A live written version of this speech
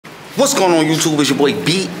What's going on YouTube? It's your boy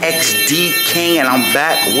bxdking and I'm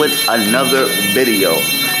back with another video.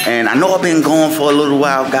 And I know I've been going for a little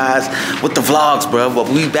while, guys, with the vlogs, bro. But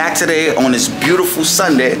we back today on this beautiful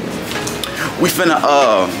Sunday. We finna,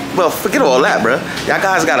 well, forget all that, bro. Y'all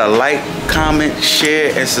guys gotta like, comment,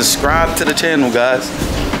 share, and subscribe to the channel, guys.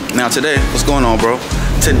 Now today, what's going on, bro?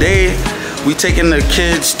 Today, we taking the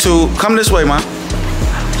kids to, come this way, man.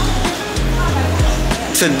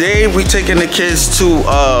 Today we taking the kids to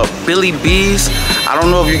Billybees. I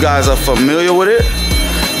don't know if you guys are familiar with it,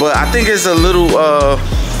 but I think it's a little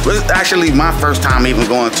it's actually my first time even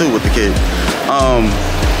going to with the kids.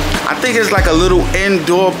 I think it's like a little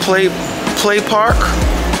indoor play park.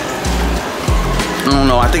 I don't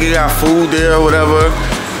know, I think it got food there or whatever.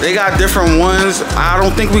 They got different ones. I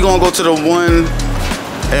don't think we're gonna go to the one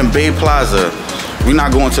in Bay Plaza. We're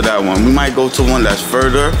not going to that one. We might go to one that's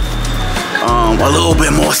further. A little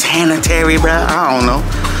bit more sanitary, bro. I don't know.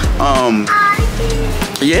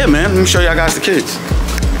 Yeah, man. Let me show y'all guys the kids.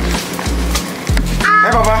 Hey,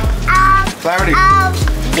 Papa. Clarity.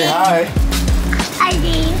 Say hi. Hi,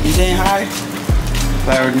 Dee. You saying hi?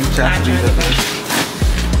 Clarity.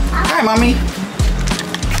 Hi, Mommy.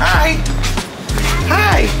 Hi.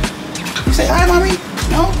 Hi. You say hi, Mommy?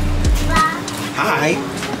 No? Hi.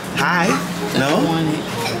 Hi. No?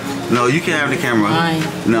 No, you can't have the camera. Hi.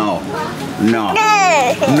 No. No.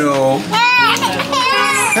 No.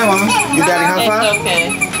 Hey, Mama. Your daddy high five? Okay.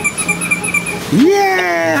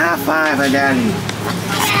 Yeah, high five, my daddy.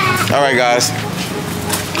 All right, guys.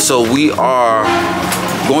 So we are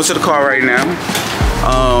going to the car right now.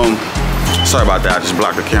 Sorry about that. I just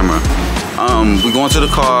blocked the camera. We're going to the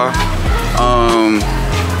car.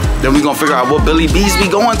 Then we're gonna figure out what Billybees we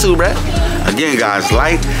going to, bruh. Again, guys,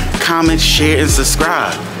 like, comment, share, and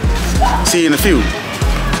subscribe. See you in a few.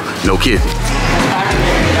 No kidding.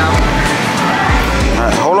 All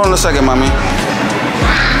right, hold on a second, Mommy.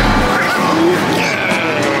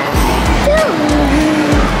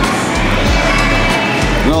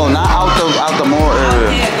 No, not out the mall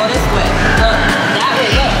area. Yeah, go this way. Look, that way,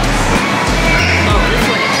 look. No, this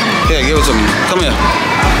way. Yeah, give it to me. Come here.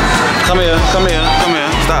 Come here. Come here. Come here.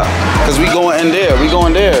 Stop. Cause we going in there. We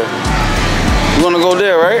going there. You wanna go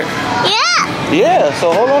there, right? Yeah. Yeah,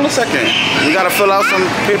 so hold on a second. We gotta fill out some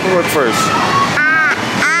paperwork first.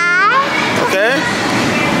 Okay?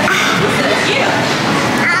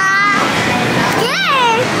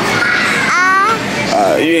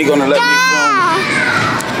 You ain't gonna let me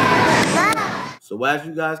film. So as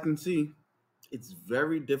you guys can see, it's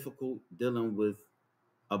very difficult dealing with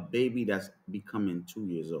a baby that's becoming 2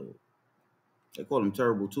 years old. They call them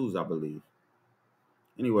terrible twos, I believe.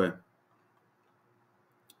 Anyway.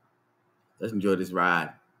 Let's enjoy this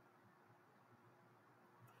ride.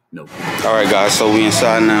 No. All right, guys, so we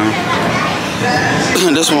inside now.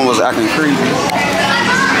 This one was acting crazy.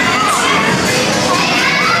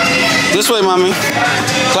 This way, Mommy.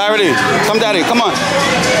 Clarity. Come, Daddy. Come on.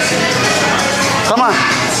 Come on.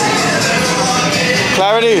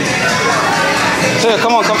 Clarity. Here,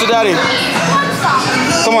 come on. Come to Daddy.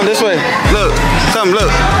 Come on, this way. Look. Come,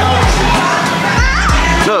 look.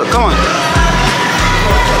 Look, come on.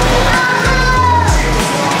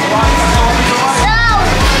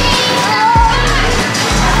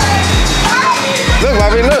 Look,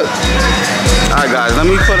 Bobby, look. All right, guys, let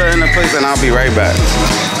me put her in the place and I'll be right back.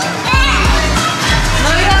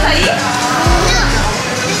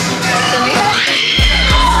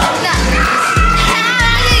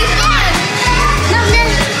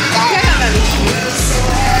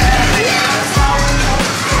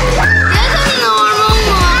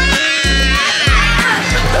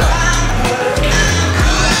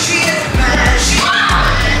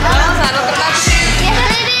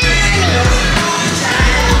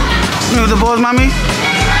 The balls, Mommy?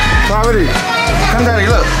 Clarity. Come, Daddy,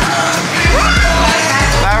 look.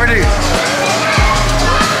 Clarity.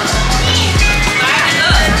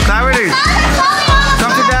 Clarity.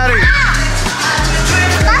 Come to Daddy.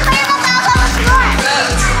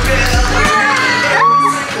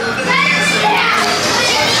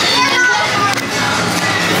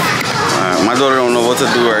 Alright, my daughter don't know what to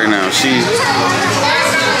do right now.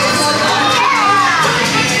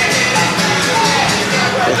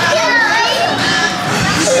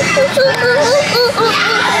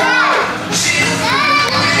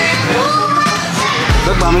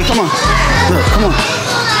 Look, Mommy, come on. Look, come on.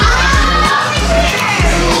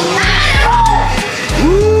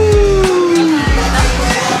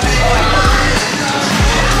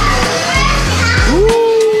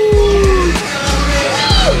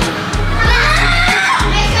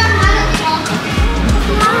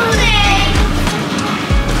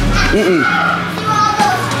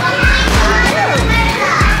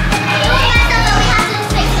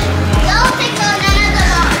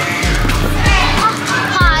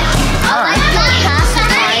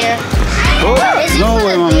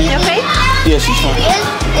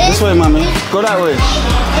 This way, mommy. Go that way. Is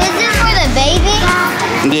this for the baby?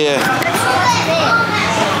 Yeah.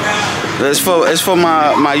 It's for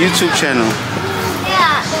my YouTube channel.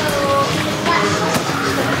 Yeah.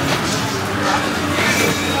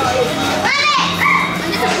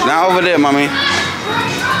 Now over there, mommy.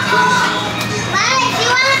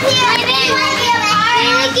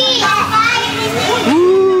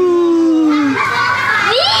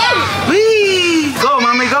 Wee! Go,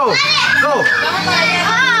 mommy, go. Go.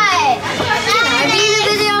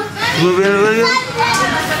 You be in the video?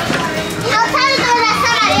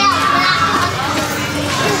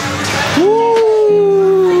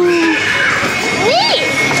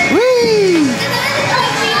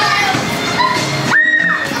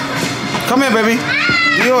 Come here, baby.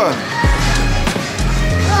 Dior.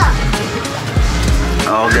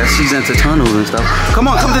 Oh, I guess she's into tunnels and stuff. Come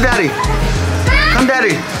on, come to daddy. Come,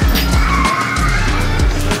 daddy.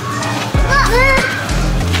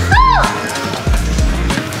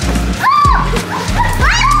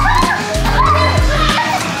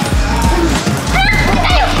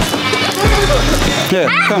 Here,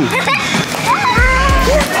 come.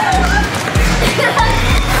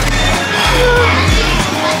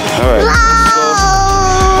 All right, let's go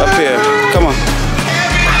up here. Come on.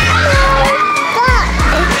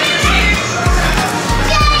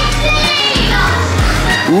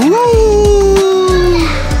 Ooh.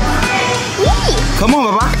 Come on,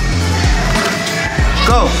 Baba.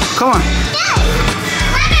 Go. Come on.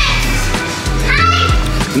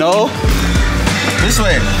 No. This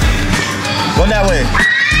way. Go that way.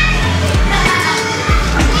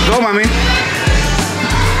 Go, mommy.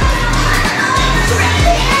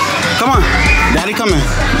 Come on. Daddy coming.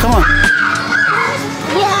 Come on.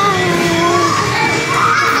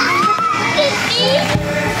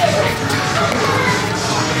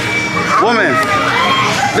 Woman.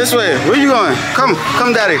 This way. Where you going? Come.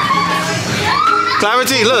 Come, daddy.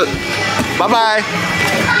 Clarity, look. Bye-bye.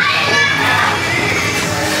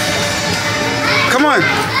 Come on.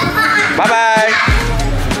 Bye-bye.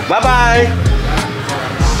 Bye-bye.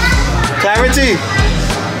 Clarity.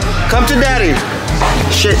 Come to daddy.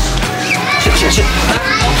 Shit. Shit, shit, shit.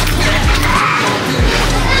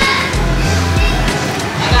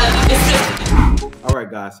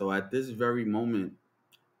 Alright guys, so at this very moment,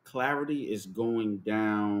 Clarity is going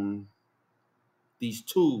down these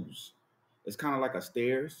tubes. It's kind of like a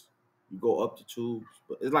stairs. You go up the tubes,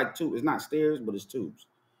 but it's like tubes. It's not stairs, but it's tubes.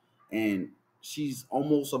 And she's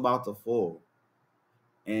almost about to fall.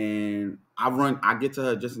 And I get to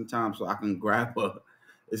her just in time so I can grab her.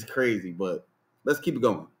 It's crazy, but let's keep it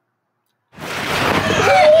going.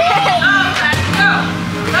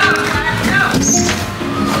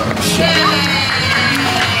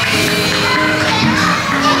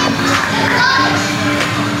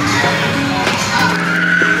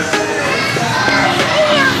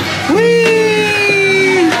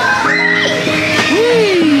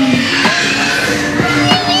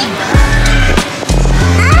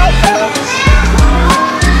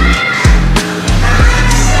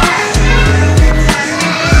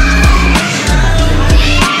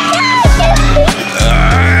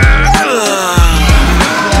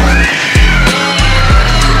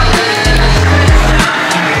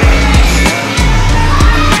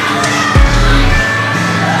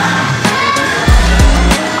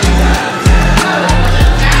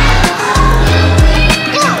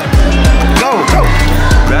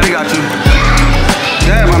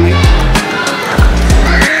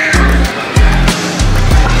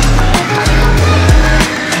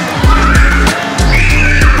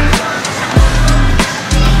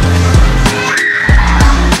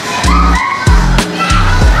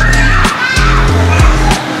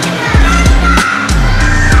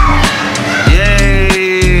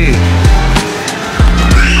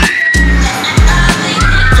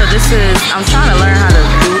 I'm trying to learn how to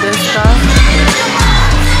do this stuff.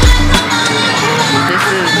 This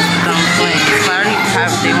is dumb playing.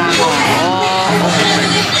 Clarity they want to go all over the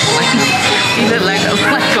place. Like, she look like a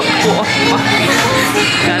poor monkey.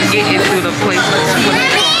 Gotta get into the place where she was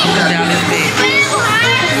up and down this bed.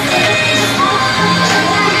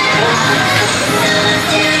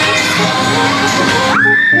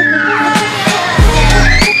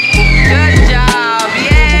 Good job,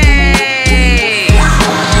 yay!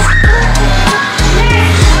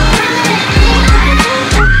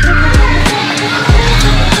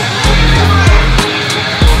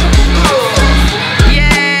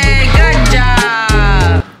 Yay, good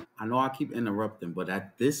job! I know I keep interrupting, but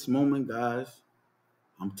at this moment, guys,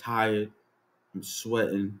 I'm tired, I'm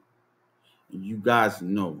sweating, and you guys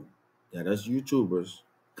know that us YouTubers,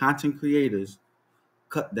 content creators,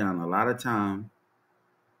 cut down a lot of time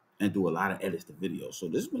and do a lot of edits to videos. So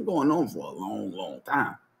this has been going on for a long, long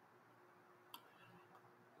time.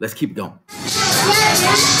 Let's keep going. Go.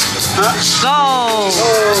 Oh,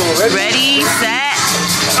 ready, set,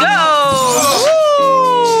 go.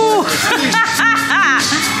 Woo.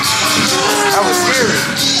 That was scary.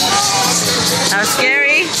 That was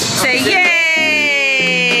scary. Say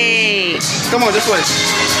yay. Come on, this way.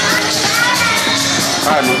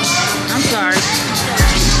 All right, man. I'm sorry.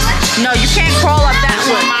 No, you can't crawl up that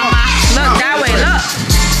way, Mama. Look, that way, look.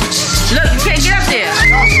 Look, you can't get up there.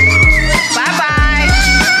 Bye-bye.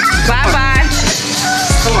 Bye-bye.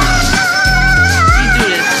 Come on. You do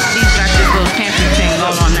this. These got this little camping thing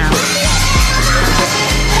going on now.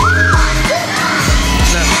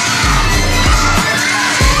 Look.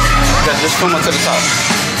 Just come up to the top.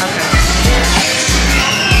 Okay.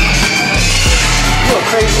 You're a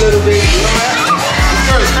crazy little baby, you know that? This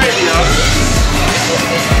girl is crazy, y'all.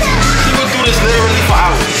 She would do this literally for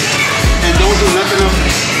hours and don't do nothing else.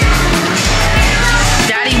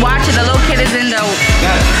 Daddy, watch it. The little kid is in the...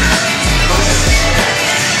 Got it.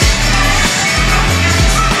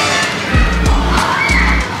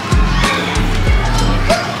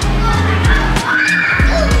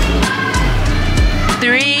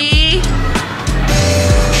 3,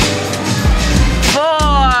 4.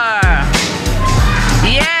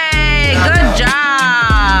 Yay! Good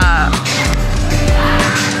job.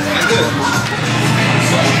 That's good.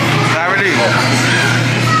 Clarity.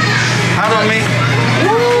 How about me? I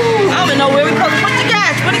don't even know where we're supposed to put the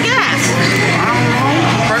gas. Put the gas. I don't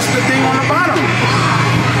know. Press the thing on the bottom.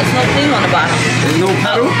 There's no thing on the bottom. There's no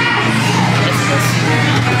pedal? Yes, it is.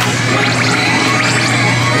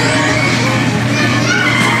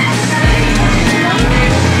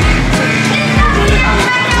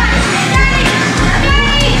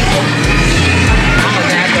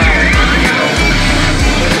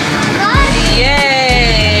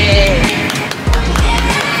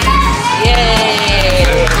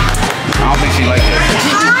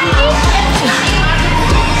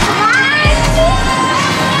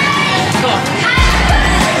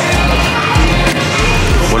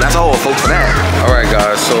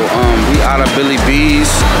 We out of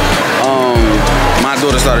Billybees. My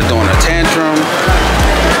daughter started throwing a tantrum,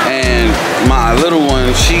 and my little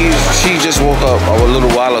one, she just woke up a little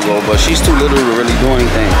while ago, but she's too little to really do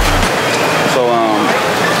anything. So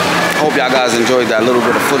hope y'all guys enjoyed that little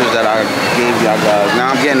bit of footage that I gave y'all guys.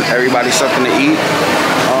 Now I'm getting everybody something to eat.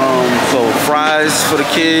 So fries for the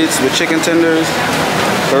kids with chicken tenders.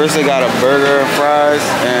 First they got a burger and fries,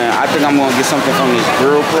 and I think I'm gonna get something from this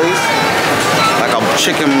grill place, like a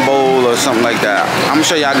chicken bowl or something like that. I'm gonna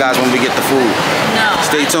show y'all guys when we get the food. No.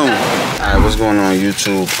 Stay tuned. All right, what's going on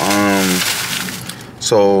YouTube?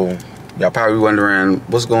 So y'all probably wondering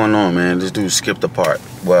what's going on, man. This dude skipped a part.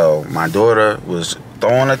 Well, my daughter was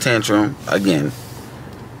throwing a tantrum again,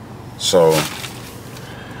 so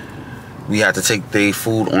we had to take their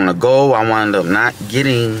food on the go. I wound up not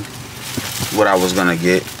getting what I was gonna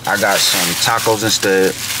get. I got some tacos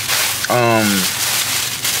instead.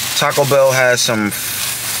 Taco Bell has some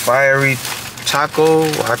fiery taco,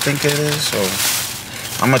 I think it is. So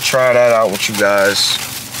I'm gonna try that out with you guys.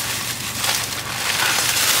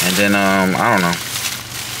 And then I don't know.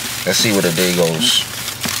 Let's see where the day goes.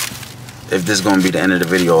 If this is gonna be the end of the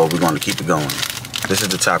video or we're gonna keep it going. This is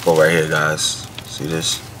the taco right here, guys. See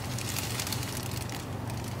this?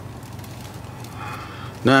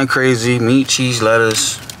 Nothing crazy. Meat, cheese,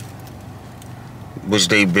 lettuce. Which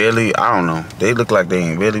they barely, I don't know. They look like they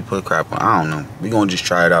ain't really put crap on. I don't know. We gonna just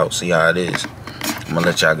try it out, see how it is. I'm gonna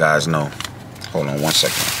let y'all guys know. Hold on 1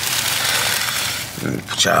 second. Let me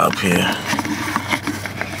put y'all up here.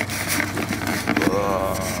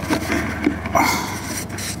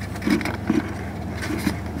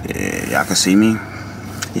 Yeah, y'all can see me.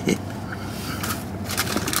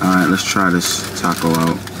 Alright, let's try this taco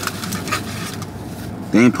out.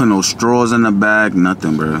 They ain't put no straws in the bag,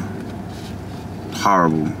 nothing, bro.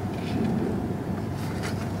 Horrible.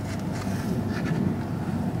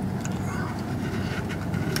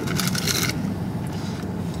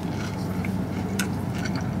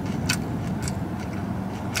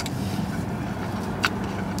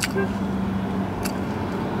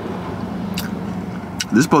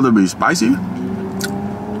 This supposed to be spicy?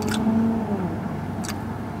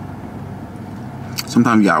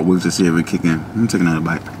 Sometimes you gotta wait to see if it kick in. Let me take another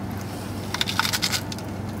bite.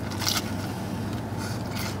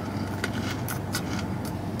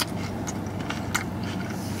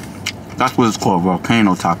 That's what it's called,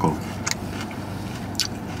 volcano taco.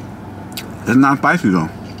 It's not spicy though.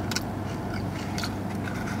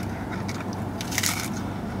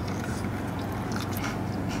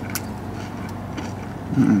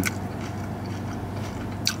 Mm-mm.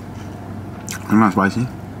 It's not spicy.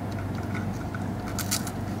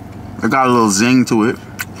 It got a little zing to it.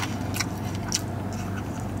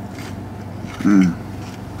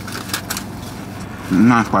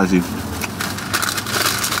 Not spicy.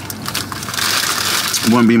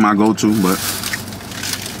 Wouldn't be my go-to, but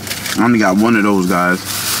I only got one of those, guys.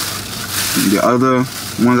 The other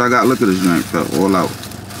ones I got, look at this drink, fell all out.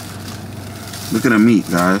 Look at the meat,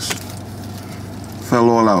 guys. Fell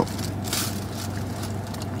all out.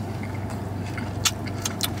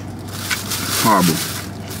 Horrible.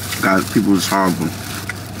 Guys, people, it's horrible.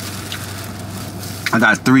 I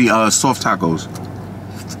got 3 soft tacos.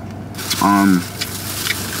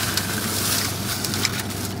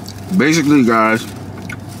 Basically, guys,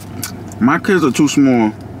 my kids are too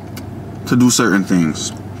small to do certain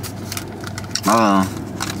things.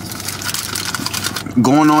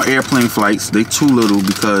 Going on airplane flights, they too little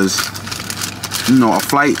because, you know, a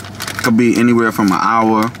flight could be anywhere from an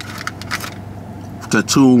hour to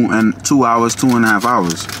 2 hours, 2.5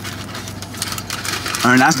 hours.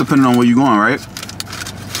 And that's depending on where you're going, right?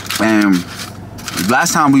 And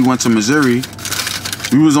last time we went to Missouri,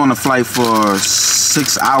 we was on a flight for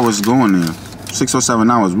 6 hours going there. 6 or 7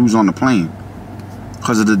 hours. We was on the plane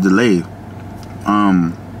because of the delay.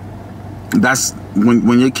 That's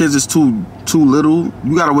when your kids is too little,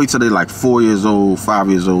 you gotta wait till they're like 4 years old, 5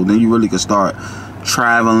 years old. Then you really can start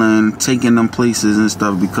traveling, taking them places and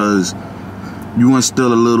stuff, because you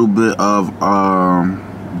instill a little bit of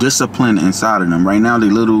discipline inside of them. Right now they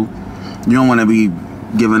little, you don't want to be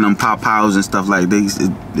giving them pow-pows and stuff like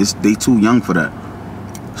they too young for that.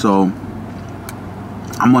 So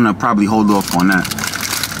I'm gonna probably hold off on that.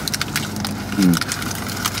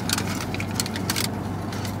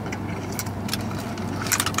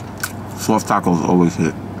 Soft tacos always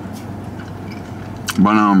hit.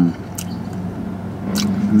 But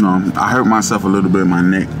you know, I hurt myself a little bit in my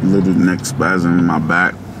neck, little neck spasm in my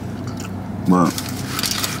back. But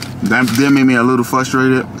that made me a little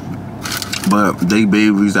frustrated. But they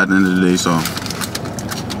babies at the end of the day, so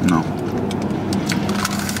you know.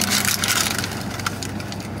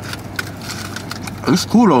 It's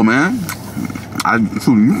cool though, man. You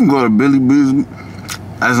can go to Billybees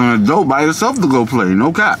as an adult by yourself to go play,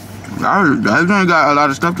 no cap. I got a lot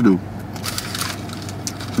of stuff to do.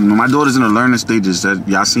 You know, my daughter's in the learning stages that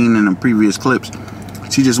y'all seen in the previous clips.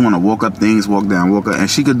 She just want to walk up things, walk down, walk up, and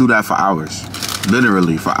she could do that for hours,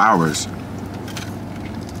 literally for hours.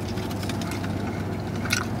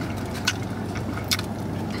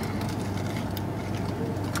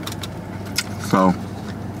 So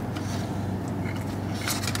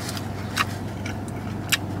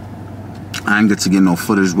I didn't get to get no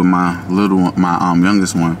footage with my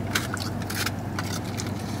youngest one.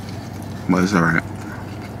 But it's alright.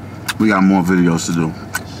 We got more videos to do.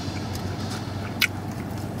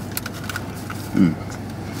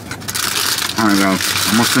 Alright, guys.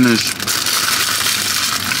 I'm gonna finish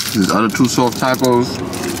these other 2 soft tacos.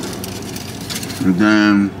 And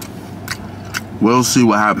then we'll see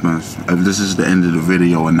what happens, if this is the end of the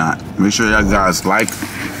video or not. Make sure y'all guys like,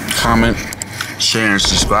 comment, share, and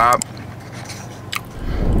subscribe.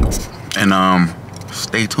 And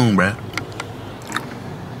stay tuned, bruh.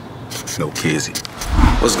 No kizzy.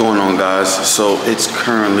 What's going on, guys? So it's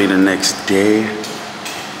currently the next day.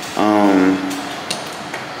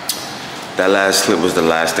 That last clip was the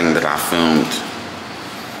last thing that I filmed,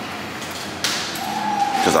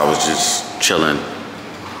 because I was just chilling,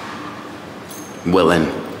 willing,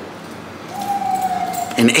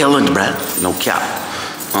 in Ireland, bruh. No cap.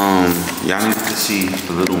 Y'all didn't get to see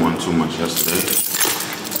the little one too much yesterday.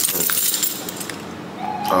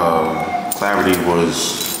 Clarity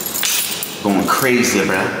was going crazy,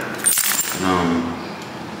 bruh.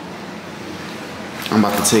 I'm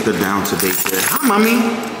about to take her down to daycare. Hi, mommy.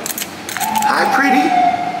 Hi, pretty.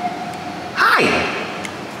 Hi.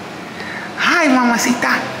 Hi,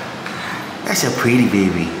 mamacita. That's a pretty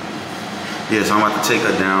baby. Yeah, so I'm about to take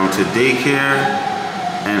her down to daycare,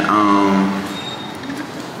 and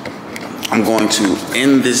I'm going to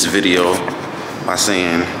end this video by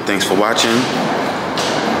saying thanks for watching.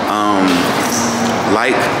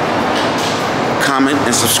 Like, comment,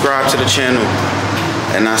 and subscribe to the channel.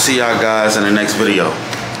 And I'll see y'all guys in the next video.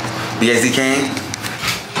 bxdking.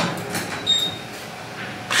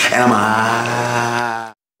 And I'm